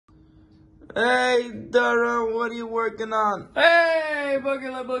Hey, Durham, what are you working on? Hey, book.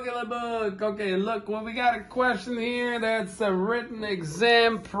 Okay, look, well, we got a question here that's a written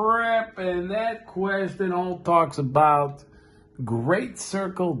exam prep, and that question all talks about great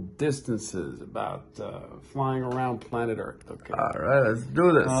circle distances, about flying around planet Earth. Okay. All right, let's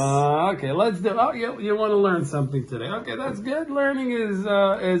do this. Okay, let's do. Oh, you want to learn something today? Okay, that's good. Learning is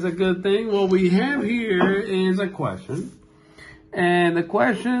a good thing. What we have here is a question. And the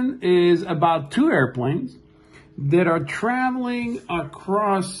question is about two airplanes that are traveling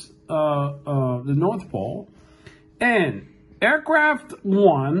across the North Pole. And aircraft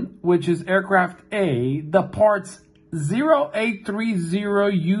 1, which is aircraft A, departs 0830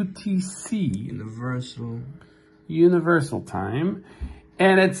 UTC. Universal time.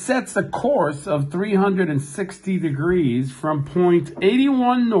 And it sets a course of 360 degrees from point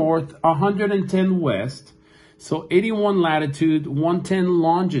 81 north, 110 west. So 81 latitude, 110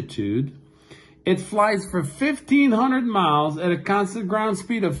 longitude. It flies for 1,500 miles at a constant ground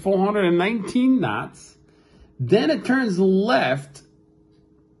speed of 419 knots. Then it turns left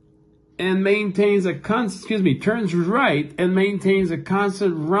and maintains a turns right and maintains a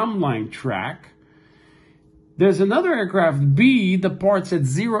constant rumline track. There's another aircraft B departs at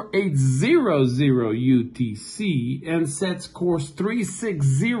 0800 UTC and sets course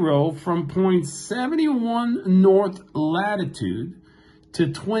 360 from point 71 north latitude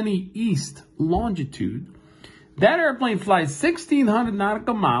to 20 east longitude. That airplane flies 1,600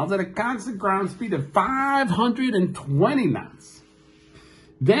 nautical miles at a constant ground speed of 520 knots.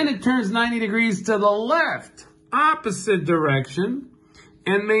 Then it turns 90 degrees to the left, opposite direction,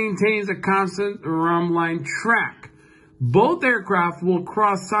 and maintains a constant rumline track. Both aircraft will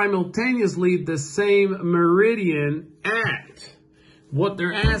cross simultaneously the same meridian at. What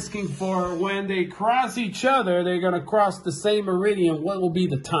they're asking for when they cross each other, they're going to cross the same meridian. What will be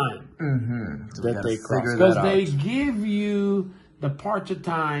the time that they cross? Because they give you the departure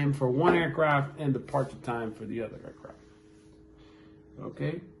time for one aircraft and the departure time for the other aircraft.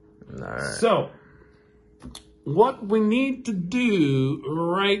 Okay? All right. So, what we need to do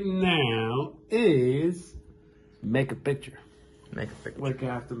right now is make a picture. Make a picture. We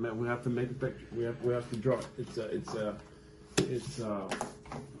have to make a picture. We have to draw it. It's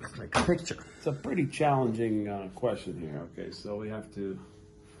Make a picture. It's a pretty challenging question here. Okay, so we have to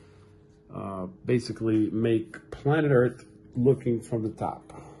basically make planet Earth looking from the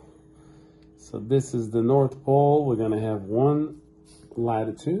top. So this is the North Pole. We're going to have one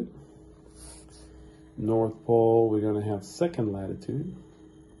latitude. North Pole, we're going to have second latitude.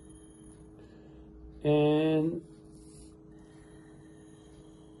 And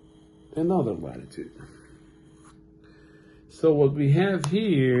another latitude. So what we have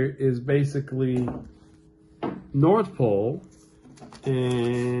here is basically North Pole,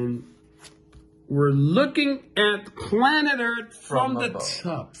 and we're looking at planet Earth from the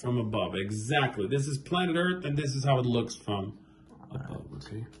top, from above. Exactly. This is planet Earth, and this is how it looks from above.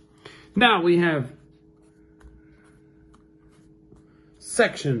 Okay. Now we have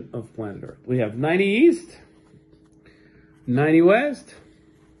section of planet Earth. We have 90 east, 90 west,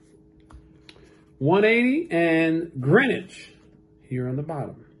 180, and Greenwich here on the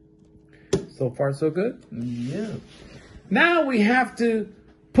bottom. So far, so good? Yeah. Now we have to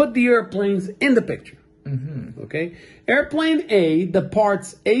put the airplanes in the picture. Okay? Airplane A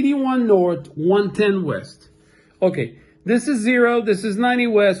departs 81 north, 110 west. Okay, this is 0, this is 90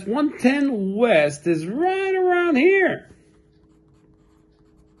 west. 110 west is right around here.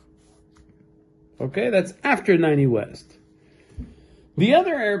 Okay, that's after 90 west. The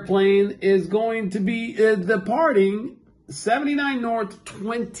other airplane is going to be departing 79 north,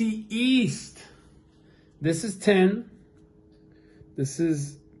 20 east. This is 10. This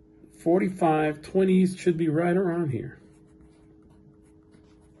is 45. 20 east should be right around here.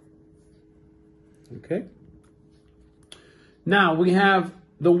 Okay. Now we have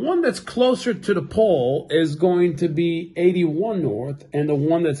the one that's closer to the pole is going to be 81 north, and the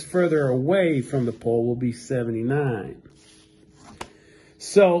one that's further away from the pole will be 79.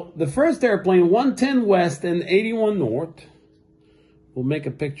 So the first airplane, 110 west and 81 north, we'll make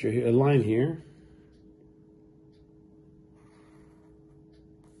a picture here, a line here.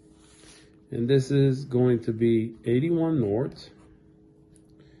 And this is going to be 81 north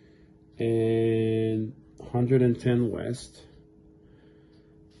and 110 west.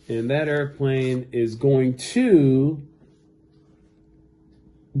 And that airplane is going to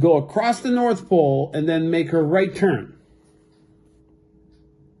go across the North Pole and then make a right turn.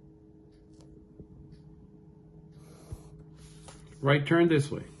 Right turn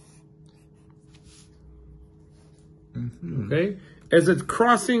this way. Okay? as it's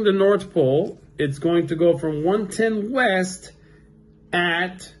crossing the North Pole, it's going to go from 110 west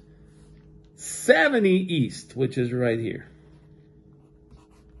at 70 east, which is right here.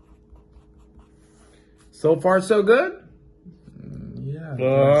 So far, so good? Yeah.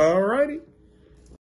 All righty.